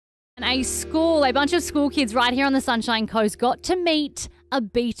A bunch of school kids right here on the Sunshine Coast got to meet a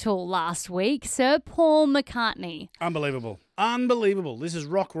Beatle last week, Sir Paul McCartney. Unbelievable. Unbelievable. This is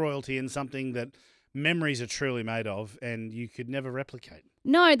rock royalty and something that memories are truly made of and you could never replicate.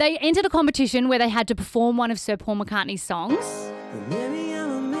 No, they entered a competition where they had to perform one of Sir Paul McCartney's songs. Maybe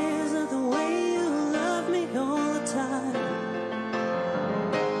I'm amazed at the way you love me all the time.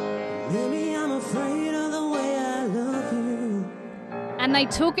 Maybe I'm afraid of the way I love you. And they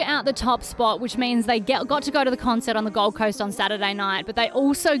took out the top spot, which means they got to go to the concert on the Gold Coast on Saturday night, but they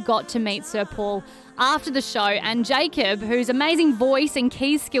also got to meet Sir Paul after the show. And Jacob, whose amazing voice and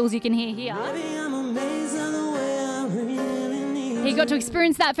keys skills you can hear here, Maybe I'm amazed at the way I really need he got to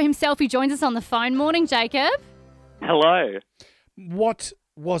experience that for himself. He joins us on the phone. Morning, Jacob. Hello. What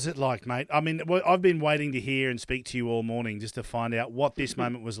was it like, mate? I mean, I've been waiting to hear and speak to you all morning just to find out what this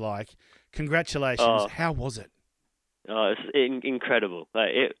moment was like. Congratulations. Oh. How was it? Oh, it's incredible. Like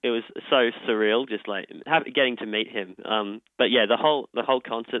it was so surreal, just like getting to meet him. But yeah, the whole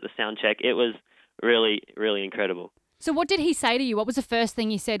concert, the sound check, it was really, really incredible. So what did he say to you? What was the first thing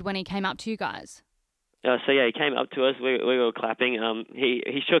he said when he came up to you guys? So yeah, he came up to us. We were clapping.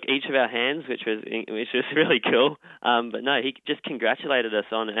 He shook each of our hands, which was really cool. But no, he just congratulated us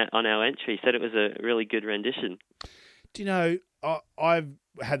on our entry. He said it was a really good rendition. Do you know, I've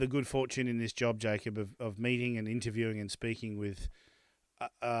had the good fortune in this job, Jacob, of meeting and interviewing and speaking with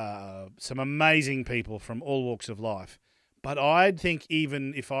some amazing people from all walks of life. But I'd think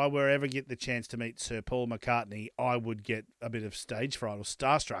even if I were ever get the chance to meet Sir Paul McCartney, I would get a bit of stage fright or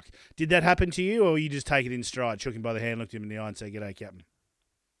starstruck. Did that happen to you, or you just take it in stride, shook him by the hand, looked him in the eye and said, "G'day, Captain"?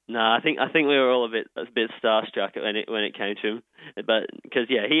 No, I think we were all a bit starstruck when it came to him, but because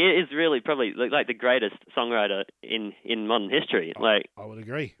he is really probably like the greatest songwriter in modern history. I would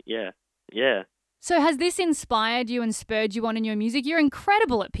agree. Yeah. So has this inspired you and spurred you on in your music? You're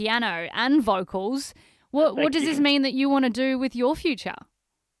incredible at piano and vocals. What does this mean that you want to do with your future?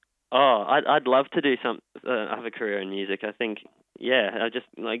 Oh, I'd love to do have a career in music. I think, I just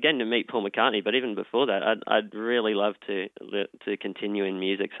again to meet Paul McCartney, but even before that, I'd really love to continue in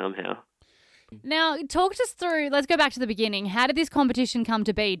music somehow. Now, talk us through. Let's go back to the beginning. How did this competition come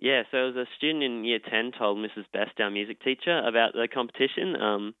to be? Yeah, so it was a student in Year 10 told Mrs. Best, our music teacher, about the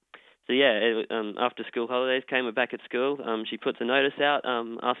competition. After school holidays came, we're back at school. She puts a notice out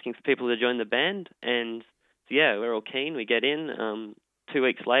asking for people to join the band, and we're all keen. We get in. 2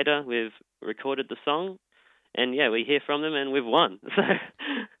 weeks later, we've recorded the song, and we hear from them, and we've won.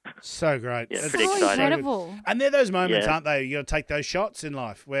 So great. Yeah, It's pretty exciting. Incredible. And they're those moments, aren't they? You got to take those shots in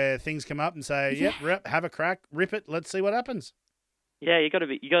life where things come up and say, "Yep, have a crack, rip it, let's see what happens." Yeah, you got to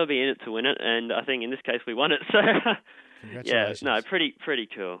be in it to win it, and I think in this case we won it. So. Congratulations. Yeah, no, pretty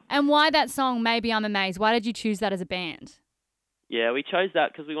cool. And why that song, Maybe I'm Amazed? Why did you choose that as a band? Yeah, we chose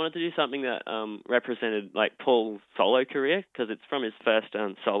that because we wanted to do something that represented like Paul's solo career, because it's from his first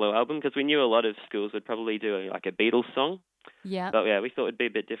solo album, because we knew a lot of schools would probably do a Beatles song. Yeah. But we thought it'd be a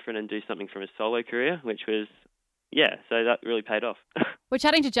bit different and do something from his solo career, which was, so that really paid off. We're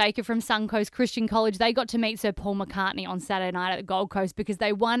chatting to Jacob from Suncoast Christian College. They got to meet Sir Paul McCartney on Saturday night at the Gold Coast because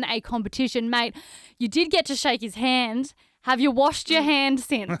they won a competition. Mate, you did get to shake his hand. Have you washed your hand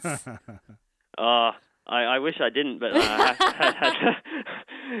since? I wish I didn't, but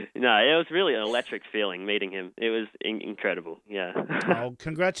no, it was really an electric feeling meeting him. It was incredible, yeah. Well,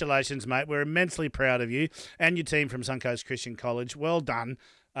 congratulations, mate. We're immensely proud of you and your team from Suncoast Christian College. Well done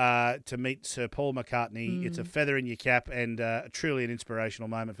to meet Sir Paul McCartney. It's a feather in your cap and truly an inspirational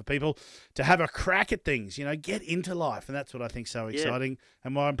moment for people to have a crack at things, get into life. And that's what I think is so exciting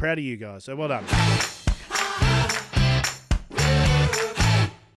and why I'm proud of you guys. So well done.